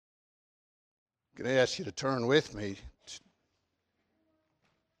I'm going to ask you to turn with me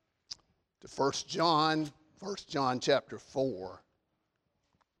to 1 John chapter 4.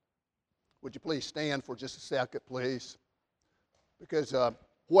 Would you please stand for just a second, please? Because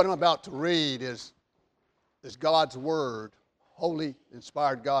what I'm about to read is God's Word, holy,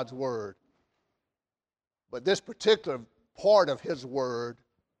 inspired God's Word. But this particular part of His Word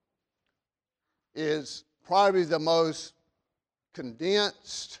is probably the most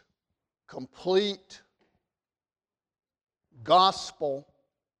condensed, complete gospel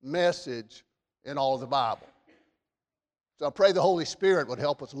message in all of the Bible. So I pray the Holy Spirit would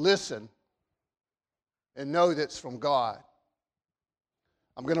help us listen and know that's from God.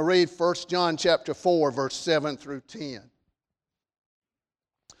 I'm going to read 1 John chapter 4, verse 7 through 10.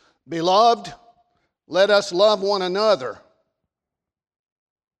 Beloved, let us love one another,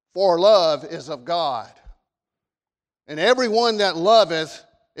 for love is of God. And everyone that loveth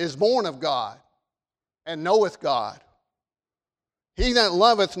is born of God, and knoweth God. He that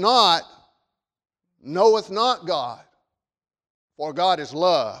loveth not, knoweth not God, for God is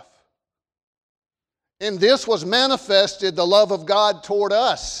love. In this was manifested the love of God toward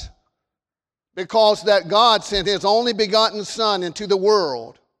us, because that God sent His only begotten Son into the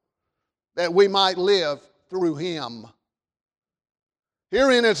world, that we might live through Him.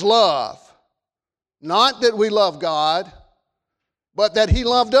 Herein is love, not that we love God, but that He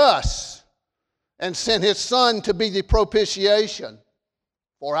loved us and sent His Son to be the propitiation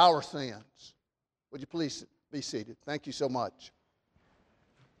for our sins. Would you please be seated? Thank you so much.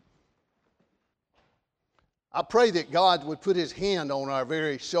 I pray that God would put His hand on our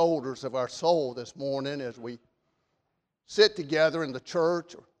very shoulders of our soul this morning as we sit together in the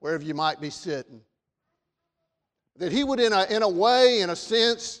church or wherever you might be sitting. That He would, in a way, in a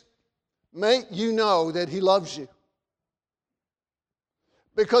sense, make you know that He loves you.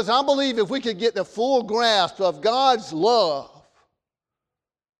 Because I believe if we could get the full grasp of God's love,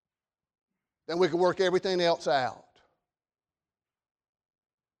 then we could work everything else out.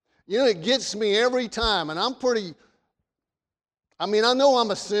 You know, it gets me every time, and I know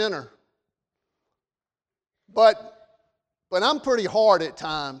I'm a sinner, but I'm pretty hard at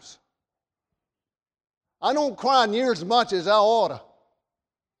times. I don't cry near as much as I ought to.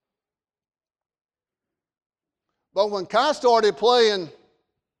 But when Kai started playing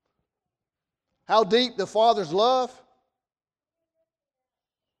How Deep the Father's Love,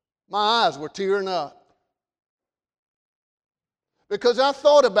 my eyes were tearing up. Because I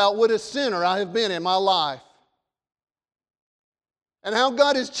thought about what a sinner I have been in my life. And how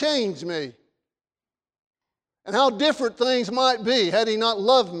God has changed me. And how different things might be had He not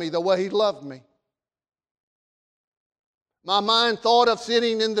loved me the way He loved me. My mind thought of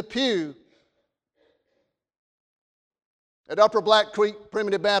sitting in the pew at Upper Black Creek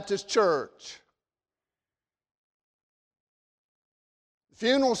Primitive Baptist Church. The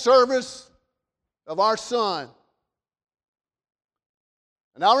funeral service of our son.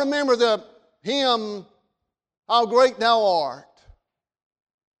 And I remember the hymn, How Great Thou Art.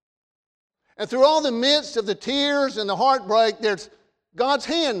 And through all the midst of the tears and the heartbreak, there's God's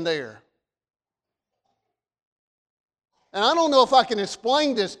hand there. And I don't know if I can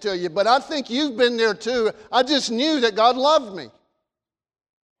explain this to you, but I think you've been there too. I just knew that God loved me.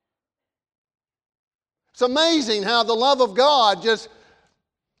 It's amazing how the love of God just,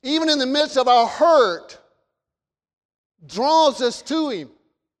 even in the midst of our hurt, draws us to Him.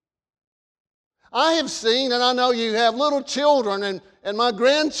 I have seen, and I know you have, little children and my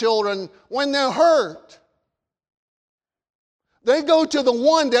grandchildren, when they're hurt, they go to the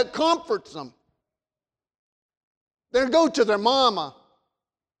one that comforts them. They go to their mama.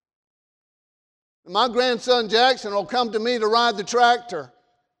 My grandson Jackson will come to me to ride the tractor.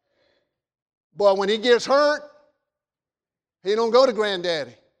 But when he gets hurt, he don't go to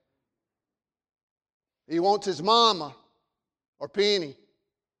granddaddy. He wants his mama or Penny.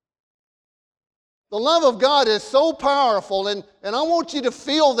 The love of God is so powerful, and I want you to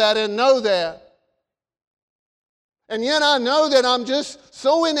feel that and know that. And yet I know that I'm just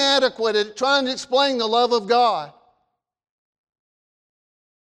so inadequate at trying to explain the love of God.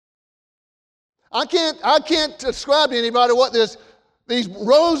 I can't describe to anybody what these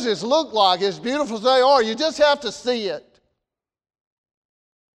roses look like, as beautiful as they are. You just have to see it.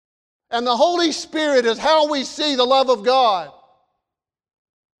 And the Holy Spirit is how we see the love of God.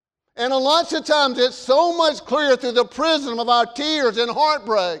 And lots of times it's so much clearer through the prism of our tears and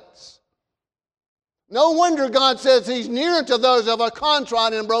heartbreaks. No wonder God says He's near to those of a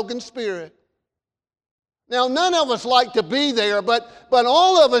contrite and broken spirit. Now, none of us like to be there, but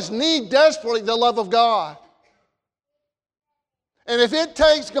all of us need desperately the love of God. And if it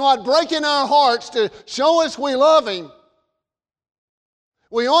takes God breaking our hearts to show us we love Him,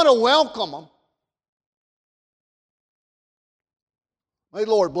 we ought to welcome Him. May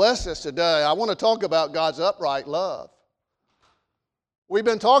the Lord bless us today. I want to talk about God's upright love. We've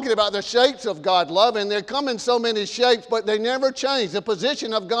been talking about the shapes of God's love, and they come in so many shapes, but they never change. The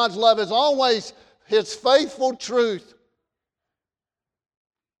position of God's love is always His faithful truth.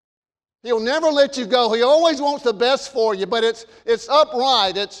 He'll never let you go. He always wants the best for you, but it's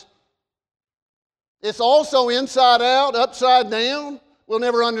upright. It's also inside out, upside down. We'll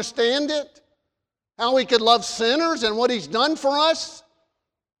never understand it. How He could love sinners and what He's done for us.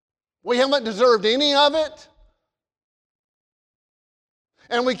 We haven't deserved any of it.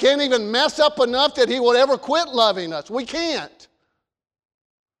 And we can't even mess up enough that He will ever quit loving us. We can't.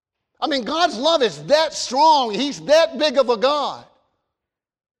 I mean, God's love is that strong. He's that big of a God.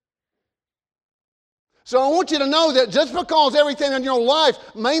 So I want you to know that just because everything in your life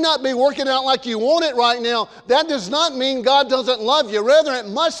may not be working out like you want it right now, that does not mean God doesn't love you. Rather, it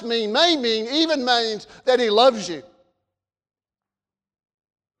must mean, may mean, even means that He loves you.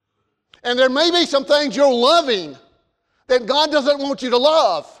 And there may be some things you're loving that God doesn't want you to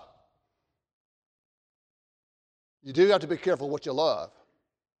love. You do have to be careful what you love.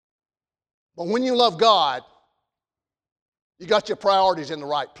 But when you love God, you got your priorities in the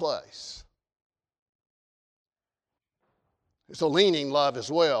right place. It's a leaning love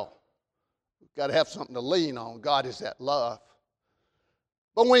as well. You've got to have something to lean on. God is that love.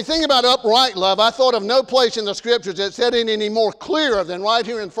 But when you think about upright love, I thought of no place in the Scriptures that said it any more clearer than right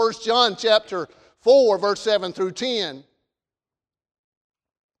here in 1 John chapter 4, verse 7 through 10.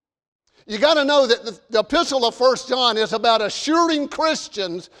 You got to know that the epistle of 1 John is about assuring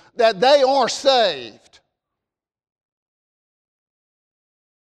Christians that they are saved.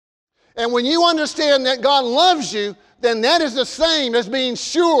 And when you understand that God loves you, then that is the same as being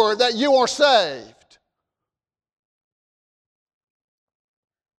sure that you are saved.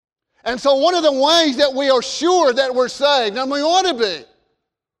 And so one of the ways that we are sure that we're saved, and we ought to be,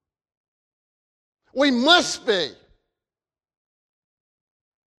 we must be.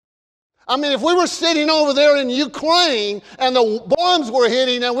 I mean, if we were sitting over there in Ukraine and the bombs were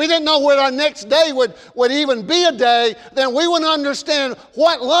hitting and we didn't know where our next day would even be a day, then we wouldn't understand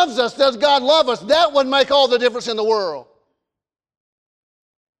what loves us. Does God love us? That would make all the difference in the world.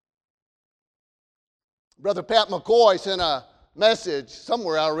 Brother Pat McCoy sent a message,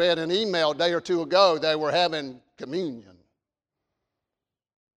 somewhere I read an email a day or two ago, they were having communion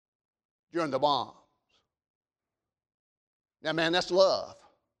during the bombs. Now, man, that's love.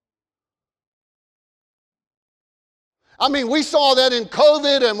 I mean, we saw that in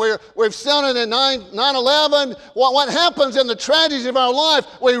COVID, and we've seen it in 9/11. What happens in the tragedies of our life,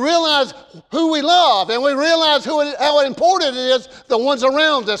 we realize who we love, and we realize how important it is, the ones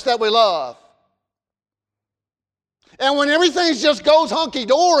around us that we love. And when everything just goes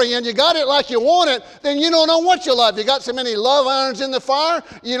hunky-dory and you got it like you want it, then you don't know what you love. You got so many love irons in the fire,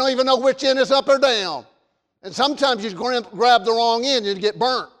 you don't even know which end is up or down. And sometimes you grab the wrong end and you get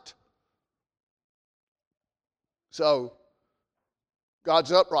burnt. So,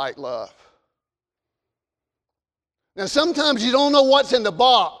 God's upright love. Now, sometimes you don't know what's in the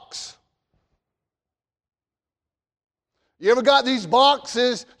box. You ever got these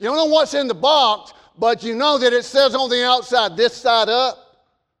boxes? You don't know what's in the box, but you know that it says on the outside, this side up.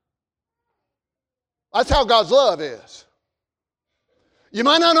 That's how God's love is. You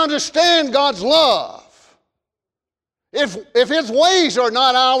might not understand God's love. If His ways are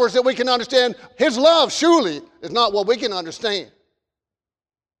not ours that we can understand, His love surely is not what we can understand.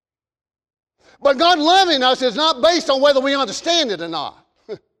 But God loving us is not based on whether we understand it or not.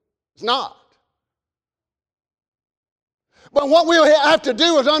 It's not. But what we have to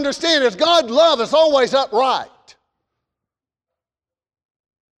do is understand is God's love is always upright.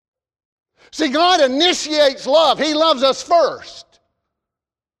 See, God initiates love. He loves us first.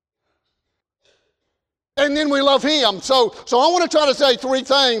 And then we love Him. So I want to try to say three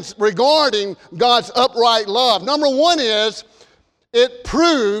things regarding God's upright love. Number one is, it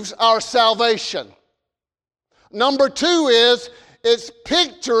proves our salvation. Number two is, it's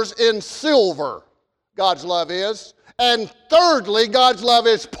pictures in silver, God's love is. And thirdly, God's love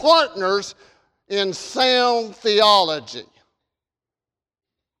is partners in sound theology.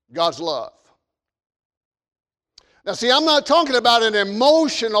 God's love. Now see, I'm not talking about an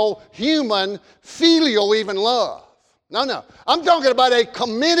emotional, human, filial even love. No. I'm talking about a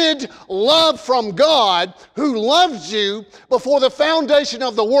committed love from God who loves you before the foundation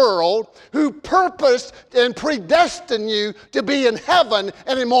of the world, who purposed and predestined you to be in heaven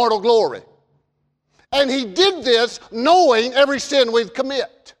and immortal glory. And he did this knowing every sin we'd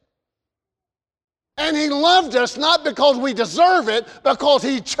commit. And he loved us not because we deserve it, because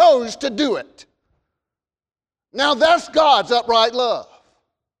he chose to do it. Now that's God's upright love.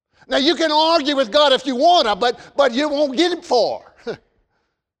 Now you can argue with God if you want to, but you won't get it far.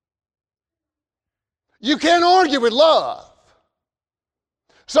 You can't argue with love.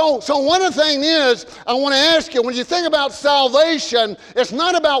 So one of the things is, I want to ask you, when you think about salvation, it's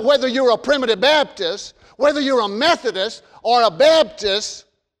not about whether you're a Primitive Baptist, whether you're a Methodist or a Baptist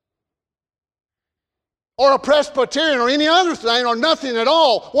or a Presbyterian or any other thing or nothing at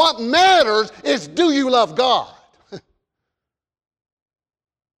all. What matters is, do you love God?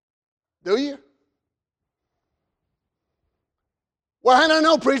 Do you? Well, how do I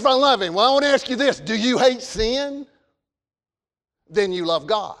know, preacher, I love him? Well, I want to ask you this. Do you hate sin? Then you love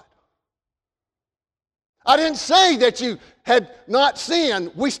God. I didn't say that you had not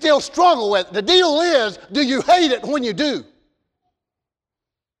sinned. We still struggle with it. The deal is, do you hate it when you do?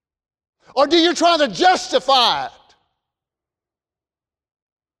 Or do you try to justify it?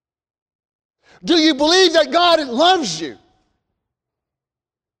 Do you believe that God loves you?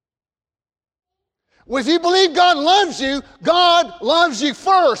 Well, if you believe God loves you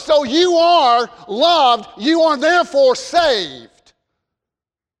first. So you are loved. You are therefore saved.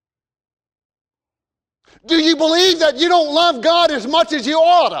 Do you believe that you don't love God as much as you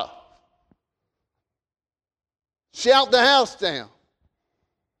ought to? Shout the house down.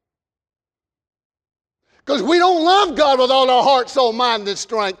 Because we don't love God with all our heart, soul, mind, and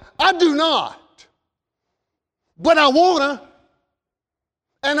strength. I do not. But I want to,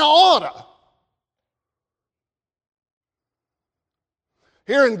 and I ought to.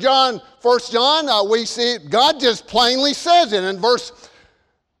 Here in 1 John, we see God just plainly says it in verse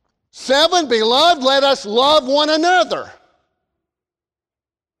 7, beloved, let us love one another.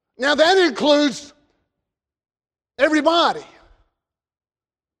 Now that includes everybody.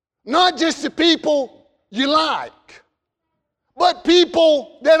 Not just the people you like, but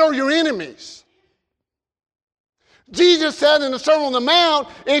people that are your enemies. Jesus said in the Sermon on the Mount,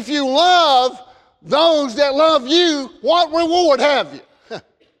 if you love those that love you, what reward have you?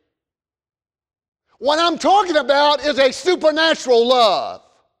 What I'm talking about is a supernatural love.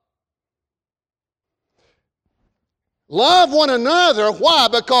 Love one another. Why?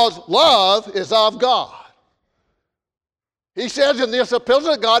 Because love is of God. He says in this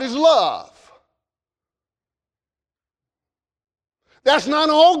epistle that God is love. That's not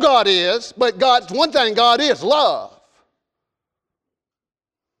all God is, but God's one thing God is, love.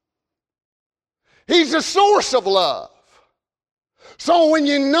 He's the source of love. So when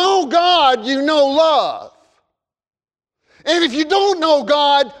you know God, you know love. And if you don't know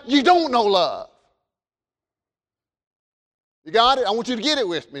God, you don't know love. You got it? I want you to get it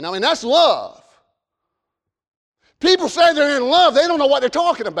with me. I mean, that's love. People say they're in love, they don't know what they're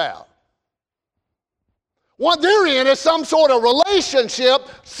talking about. What they're in is some sort of relationship,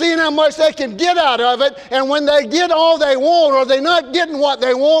 seeing how much they can get out of it, and when they get all they want or they're not getting what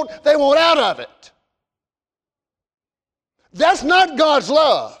they want out of it. That's not God's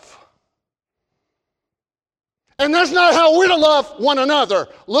love. And that's not how we're to love one another.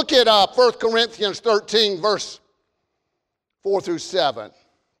 Look at 1 Corinthians 13, verse 4 through 7.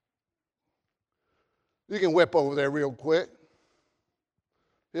 You can whip over there real quick.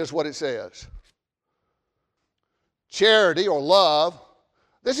 Here's what it says. Charity or love,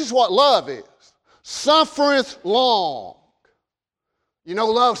 this is what love is. Suffereth long. You know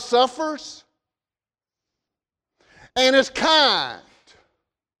love suffers? And is kind.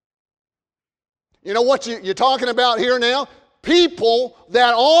 You know what you're talking about here now? People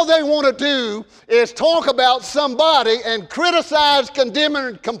that all they want to do is talk about somebody and criticize, condemn,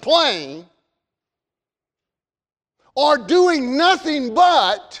 and complain, are doing nothing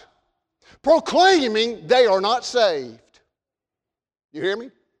but proclaiming they are not saved. You hear me?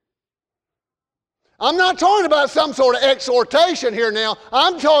 I'm not talking about some sort of exhortation here now.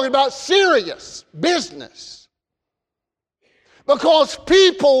 I'm talking about serious business. Because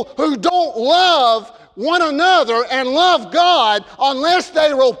people who don't love one another and love God, unless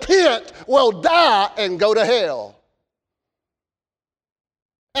they repent, will die and go to hell.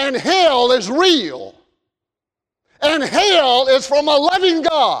 And hell is real. And hell is from a loving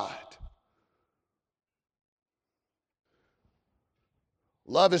God.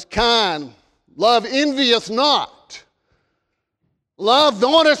 Love is kind. Love envieth not. Love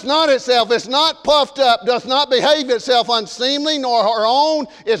vaunteth not itself, is not puffed up, doth not behave itself unseemly, nor her own,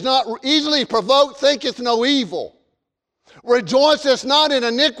 is not easily provoked, thinketh no evil. Rejoiceth not in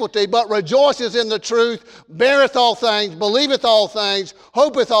iniquity, but rejoiceth in the truth, beareth all things, believeth all things,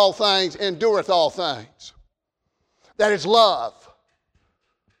 hopeth all things, endureth all things. That is love.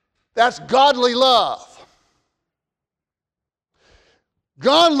 That's godly love.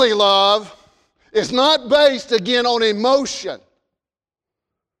 Godly love is not based, again, on emotion.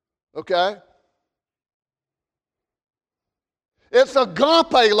 Okay? It's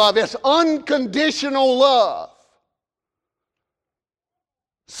agape love. It's unconditional love.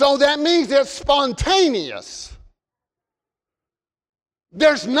 So that means it's spontaneous.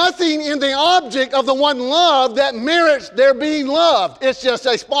 There's nothing in the object of the one loved that merits their being loved. It's just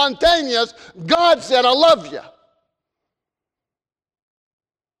a spontaneous, God said, I love you.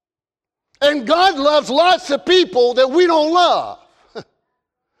 And God loves lots of people that we don't love.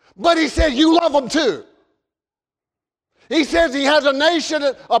 But he said, you love them too. He says he has a nation,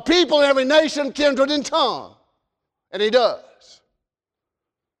 a people in every nation, kindred, and tongue. And he does.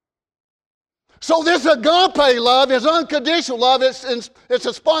 So this agape love is unconditional love. It's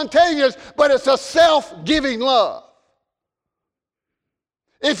a spontaneous, but it's a self-giving love.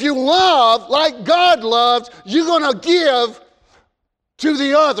 If you love like God loves, you're going to give to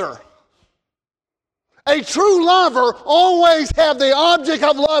the other. A true lover always have the object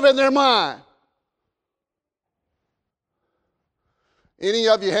of love in their mind. Any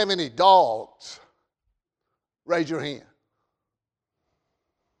of you have any dogs? Raise your hand.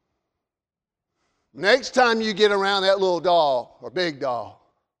 Next time you get around that little dog or big dog,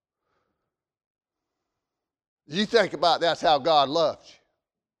 you think about that's how God loves you.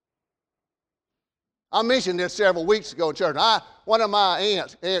 I mentioned this several weeks ago in church. One of my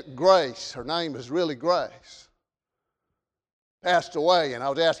aunts, Aunt Grace, her name is really Grace, passed away, and I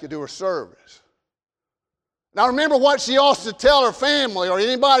was asked to do her service. And I remember what she used to tell her family or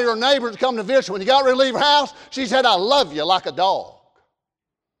anybody or neighbors to come to visit. When you got ready to leave her house, she said, I love you like a dog.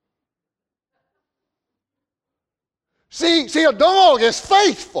 See, a dog is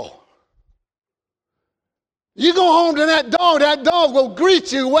faithful. You go home to that dog will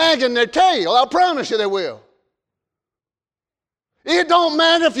greet you wagging their tail. I promise you they will. It don't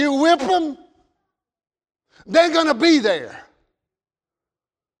matter if you whip them. They're going to be there.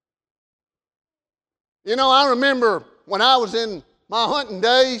 You know, I remember when I was in my hunting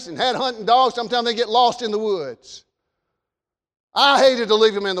days and had hunting dogs, sometimes they get lost in the woods. I hated to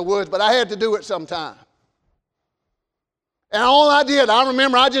leave them in the woods, but I had to do it sometime. And all I did, I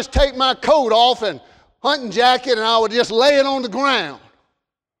remember I just take my coat off and hunting jacket and I would just lay it on the ground.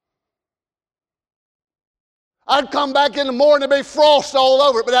 I'd come back in the morning, there'd be frost all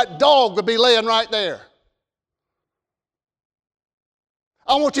over it, but that dog would be laying right there.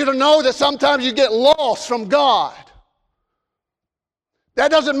 I want you to know that sometimes you get lost from God.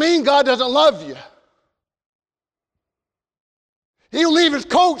 That doesn't mean God doesn't love you. He'll leave his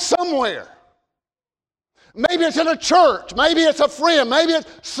coat somewhere. Maybe it's in a church. Maybe it's a friend. Maybe it's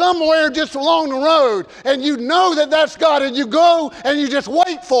somewhere just along the road. And you know that that's God. And you go and you just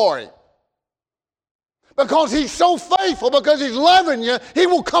wait for him. Because he's so faithful, because he's loving you, he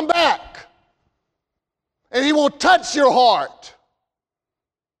will come back. And he will touch your heart.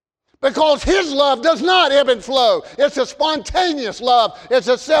 Because his love does not ebb and flow. It's a spontaneous love. It's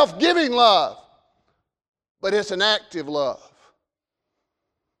a self-giving love. But it's an active love.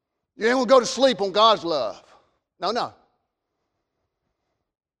 You ain't going to go to sleep on God's love. No.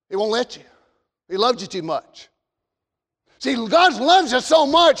 He won't let you. He loves you too much. See, God loves us so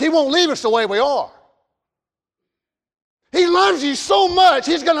much, he won't leave us the way we are. He loves you so much,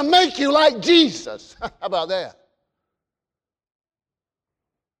 he's going to make you like Jesus. How about that?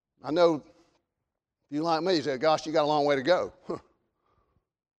 I know if you like me, you say, gosh, you got a long way to go.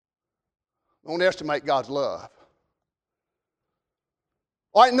 Don't estimate God's love.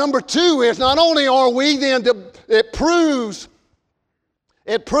 All right, number 2 is not only are we then, it proves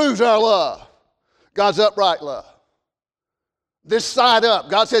our love. God's upright love. This side up.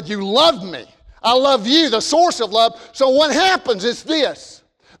 God said, you love me. I love you, the source of love. So what happens is this.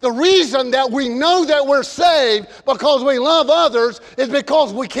 The reason that we know that we're saved because we love others is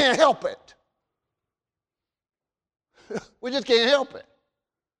because we can't help it. We just can't help it.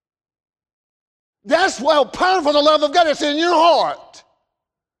 That's how powerful the love of God is in your heart.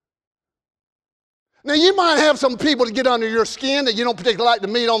 Now, you might have some people to get under your skin that you don't particularly like to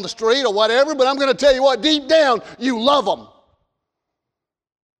meet on the street or whatever, but I'm going to tell you what, deep down, you love them.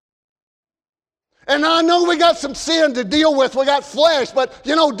 And I know we got some sin to deal with, we got flesh, but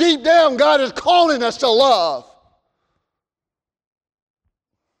you know, deep down, God is calling us to love.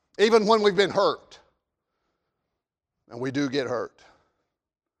 Even when we've been hurt. And we do get hurt.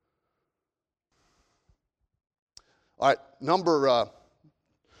 All right,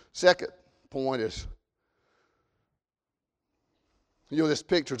 second point is, this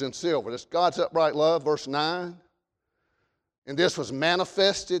picture's in silver. This God's upright love, verse 9. And this was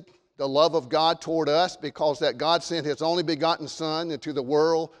manifested, the love of God toward us, because that God sent his only begotten Son into the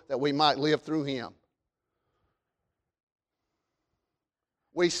world that we might live through him.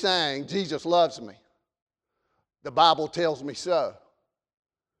 We sang, Jesus loves me. The Bible tells me so.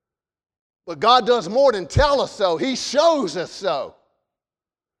 But God does more than tell us so. He shows us so.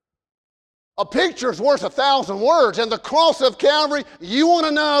 A picture's worth 1,000 words. And the cross of Calvary, you want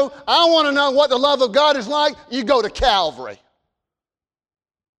to know, I want to know what the love of God is like, you go to Calvary.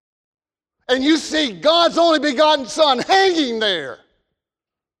 And you see God's only begotten Son hanging there,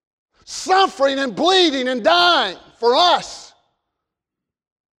 suffering and bleeding and dying for us.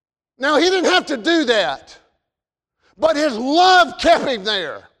 Now, he didn't have to do that, but his love kept him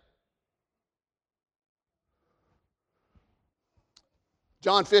there.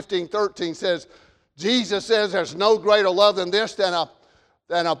 John 15:13 says, Jesus says there's no greater love than this, than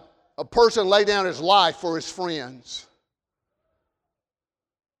a person lay down his life for his friends.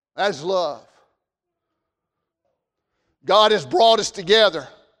 That's love. God has brought us together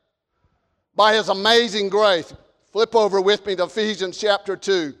by his amazing grace. Flip over with me to Ephesians chapter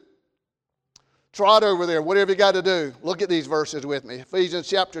 2. Trot over there, whatever you got to do. Look at these verses with me. Ephesians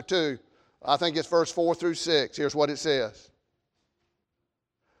chapter 2, I think it's verse 4 through 6. Here's what it says.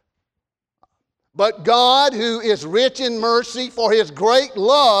 But God, who is rich in mercy, for his great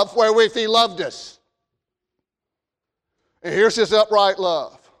love wherewith he loved us. And here's his upright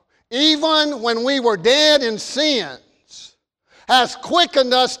love. Even when we were dead in sins, has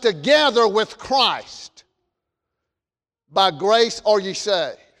quickened us together with Christ. By grace are ye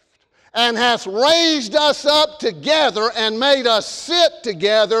saved. And hath raised us up together and made us sit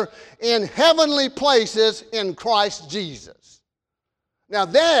together in heavenly places in Christ Jesus. Now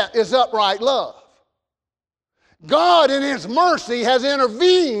that is upright love. God in his mercy has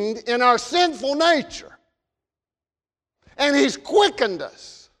intervened in our sinful nature. And he's quickened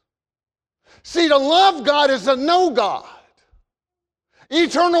us. See, to love God is to know God.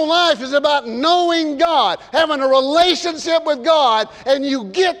 Eternal life is about knowing God, having a relationship with God, and you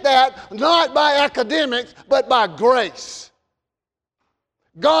get that not by academics, but by grace.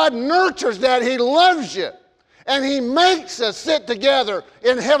 God nurtures that. He loves you, and he makes us sit together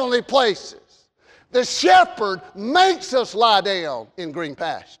in heavenly places. The shepherd makes us lie down in green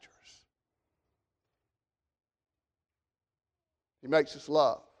pastures. He makes us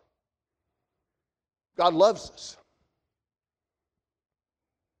love. God loves us.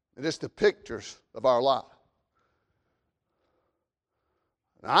 And it's the pictures of our life.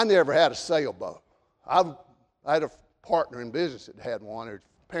 Now, I never had a sailboat. I had a partner in business that had one, or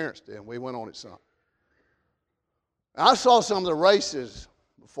parents did, and we went on it some. I saw some of the races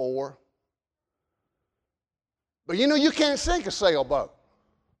before. But you can't sink a sailboat.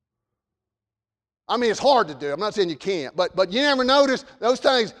 I mean, it's hard to do. I'm not saying you can't. But you never notice those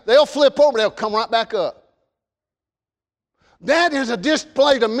things, they'll flip over, they'll come right back up. That is a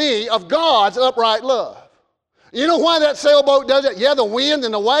display to me of God's upright love. You know why that sailboat does it? Yeah, the wind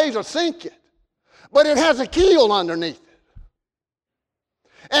and the waves will sink it. But it has a keel underneath it.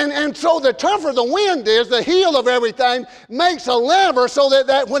 And so the tougher the wind is, the heel of everything makes a lever so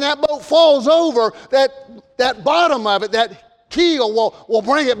that when that boat falls over, that bottom of it, that keel will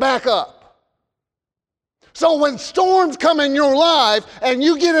bring it back up. So when storms come in your life and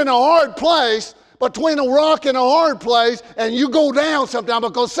you get in a hard place, between a rock and a hard place, and you go down sometimes,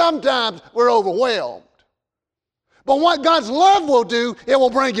 because sometimes we're overwhelmed. But what God's love will do, it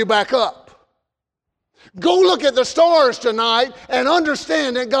will bring you back up. Go look at the stars tonight and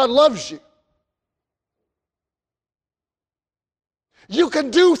understand that God loves you. You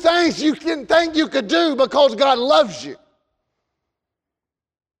can do things you didn't think you could do because God loves you.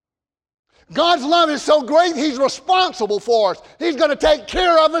 God's love is so great, he's responsible for us. He's going to take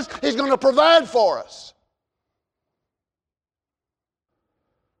care of us. He's going to provide for us.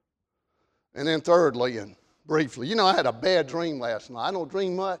 And then thirdly and briefly, I had a bad dream last night. I don't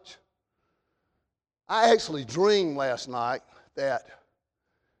dream much. I actually dreamed last night that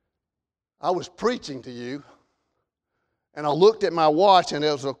I was preaching to you, and I looked at my watch, and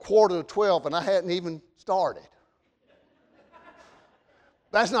it was 11:45, and I hadn't even started.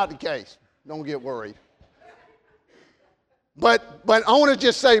 That's not the case. Don't get worried. But I want to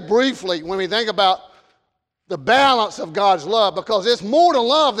just say briefly, when we think about the balance of God's love, because it's more to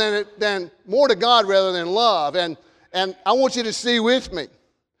love than more to God rather than love. And I want you to see with me.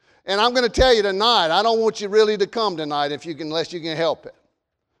 And I'm going to tell you tonight, I don't want you really to come tonight unless you can help it.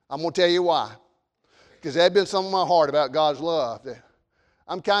 I'm going to tell you why. because there had been something in my heart about God's love that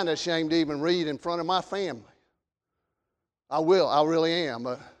I'm kind of ashamed to even read in front of my family. I really am,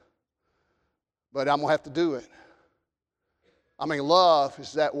 but I'm going to have to do it. I mean, love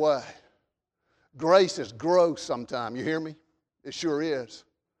is that way. Grace is gross sometimes, you hear me? It sure is.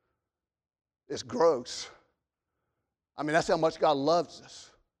 It's gross. I mean, that's how much God loves us.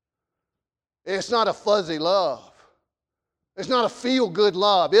 It's not a fuzzy love. It's not a feel-good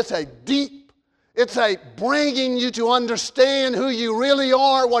love. It's a deep, it's a bringing you to understand who you really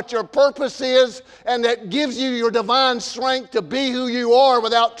are, what your purpose is, and that gives you your divine strength to be who you are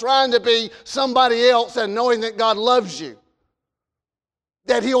without trying to be somebody else, and knowing that God loves you,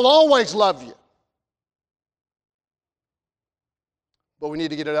 that He'll always love you. But we need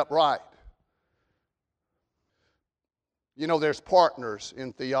to get it up right. You know, there's partners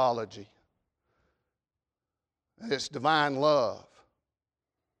in theology. It's divine love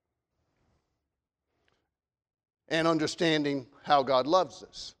and understanding how God loves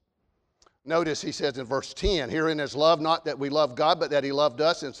us. Notice he says in verse 10, herein is love, not that we love God, but that He loved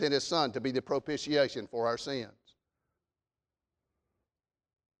us and sent His Son to be the propitiation for our sins.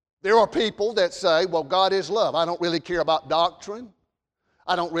 There are people that say, well, God is love. I don't really care about doctrine.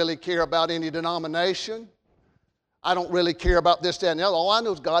 I don't really care about any denomination. I don't really care about this, that, and the other. All I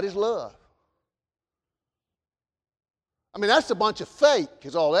know is God is love. I mean, that's a bunch of fake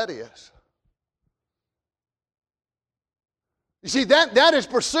is all that is. You see, that is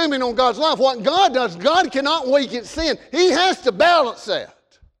presuming on God's love. What God does, God cannot weaken sin. He has to balance that.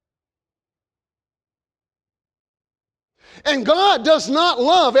 And God does not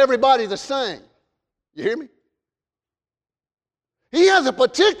love everybody the same. You hear me? He has a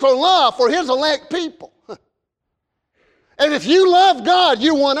particular love for His elect people. And if you love God,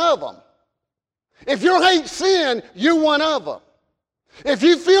 you're one of them. If you hate sin, you're one of them. If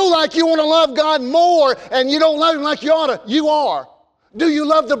you feel like you want to love God more and you don't love Him like you ought to, you are. Do you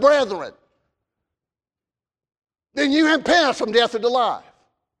love the brethren? Then you have passed from death into life.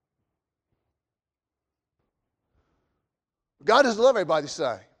 God doesn't love everybody the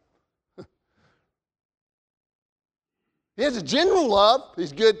same. He has a general love.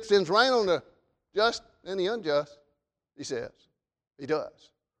 He's good, sends rain on the just and the unjust, He says. He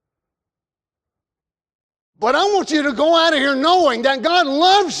does. But I want you to go out of here knowing that God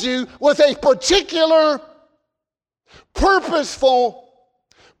loves you with a particular, purposeful,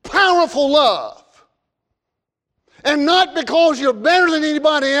 powerful love. And not because you're better than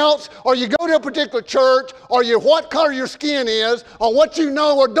anybody else, or you go to a particular church, or you what color your skin is, or what you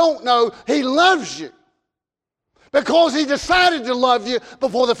know or don't know. He loves you because He decided to love you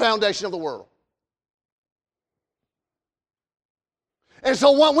before the foundation of the world. And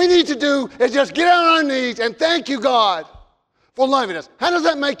so what we need to do is just get on our knees and thank you, God, for loving us. How does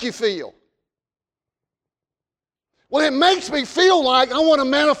that make you feel? Well, it makes me feel like I want to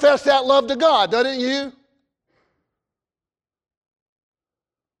manifest that love to God, doesn't you?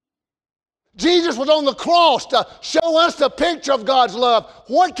 Jesus was on the cross to show us the picture of God's love.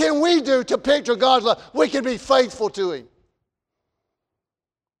 What can we do to picture God's love? We can be faithful to Him.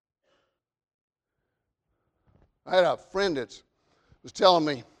 I had a friend that was telling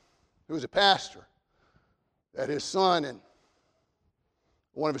me, who was a pastor, that his son and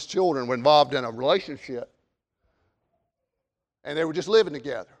one of his children were involved in a relationship, and they were just living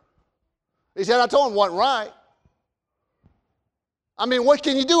together. He said, I told him it wasn't right. I mean, what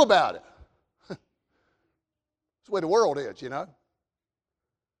can you do about it? It's the way the world is, you know.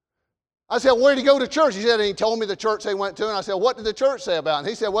 I said, where did he go to church? He said, and he told me the church they went to, and I said, what did the church say about it? And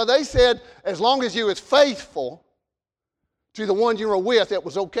he said, well, they said, as long as you was faithful to the one you were with, it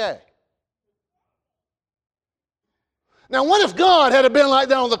was okay. Now, what if God had been like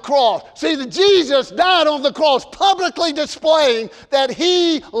that on the cross? See, that Jesus died on the cross, publicly displaying that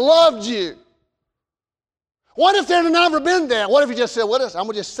He loved you. What if there had never been that? What if He just said, I'm going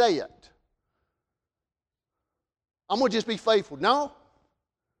to just say it. I'm going to just be faithful. No.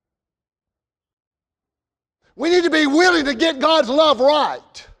 We need to be willing to get God's love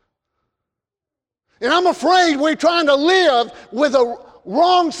right. And I'm afraid we're trying to live with a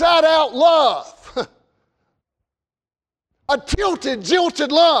wrong side out love. A tilted,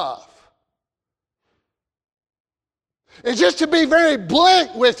 jilted love. And just to be very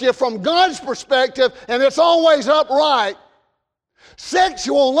blunt with you from God's perspective, and it's always upright,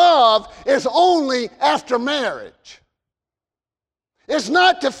 sexual love is only after marriage. It's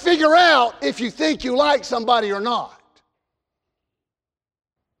not to figure out if you think you like somebody or not.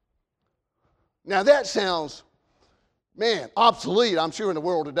 Now that sounds, obsolete, I'm sure, in the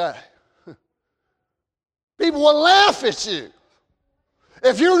world today. People will laugh at you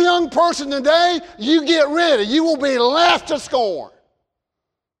If you're a young person today, you get ready. You will be laughed to scorn.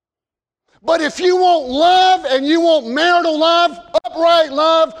 But if you want love and you want marital love, upright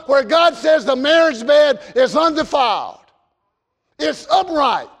love, where God says the marriage bed is undefiled, it's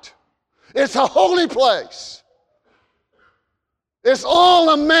upright, it's a holy place. It's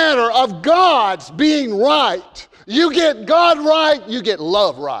all a matter of God's being right. You get God right, you get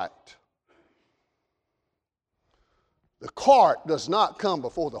love right. The cart does not come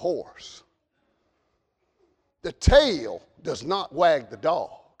before the horse. The tail does not wag the dog.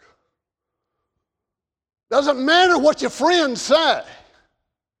 Doesn't matter what your friends say.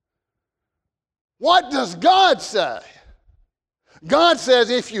 What does God say? God says,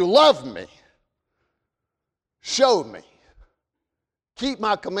 if you love me, show me. Keep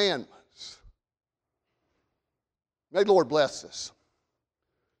my commandments. May the Lord bless us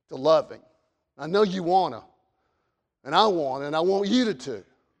to love Him. I know you want to, and I want you to too.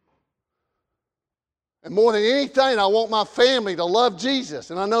 And more than anything, I want my family to love Jesus,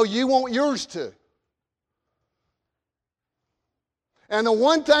 and I know you want yours too. And the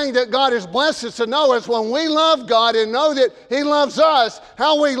one thing that God has blessed us to know is when we love God and know that He loves us,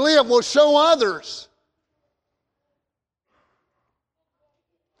 how we live will show others.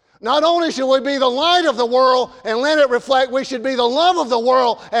 Not only should we be the light of the world and let it reflect, we should be the love of the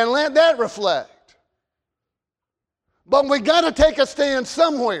world and let that reflect. But we got to take a stand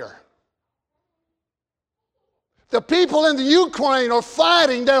somewhere. The people in the Ukraine are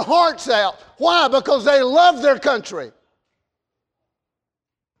fighting their hearts out. Why? Because they love their country.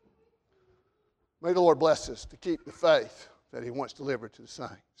 May the Lord bless us to keep the faith that He wants delivered to the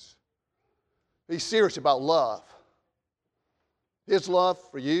saints. Be serious about love. His love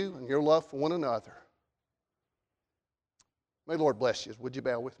for you and your love for one another. May the Lord bless you. Would you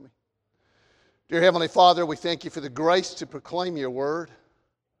bow with me? Dear Heavenly Father, we thank You for the grace to proclaim Your word.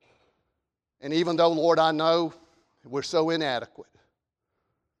 And even though, Lord, I know we're so inadequate,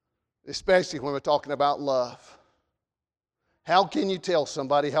 especially when we're talking about love, how can you tell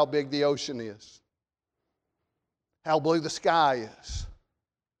somebody how big the ocean is? How blue the sky is?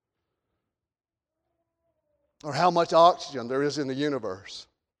 Or how much oxygen there is in the universe?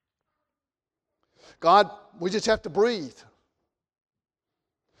 God, we just have to breathe.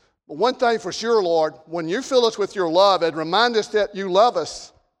 But one thing for sure, Lord, when You fill us with Your love and remind us that You love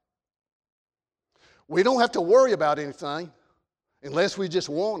us, we don't have to worry about anything unless we just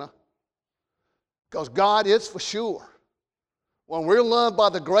want to. Because God, it's for sure. When we're loved by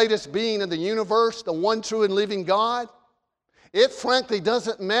the greatest being in the universe, the one true and living God, it frankly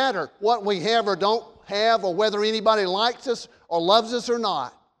doesn't matter what we have or don't have or whether anybody likes us or loves us or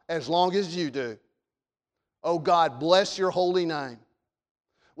not, as long as You do. Oh God, bless Your holy name.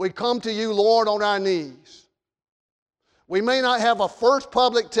 We come to You, Lord, on our knees. We may not have a first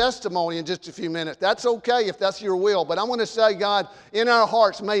public testimony in just a few minutes. That's okay if that's Your will. But I want to say, God, in our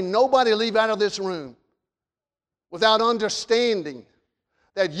hearts, may nobody leave out of this room without understanding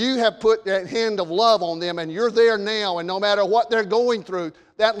that You have put that hand of love on them and You're there now, and no matter what they're going through,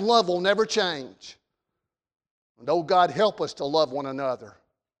 that love will never change. And oh God, help us to love one another.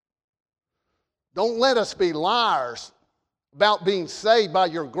 Don't let us be liars about being saved by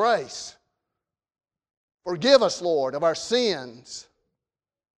Your grace. Forgive us, Lord, of our sins.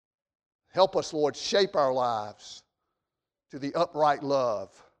 Help us, Lord, shape our lives to the upright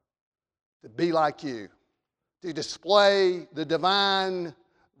love, to be like You, to display the divine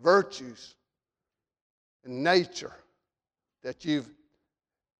virtues and nature that You've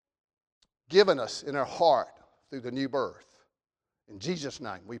given us in our heart through the new birth. In Jesus'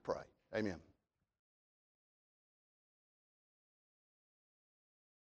 name we pray. Amen.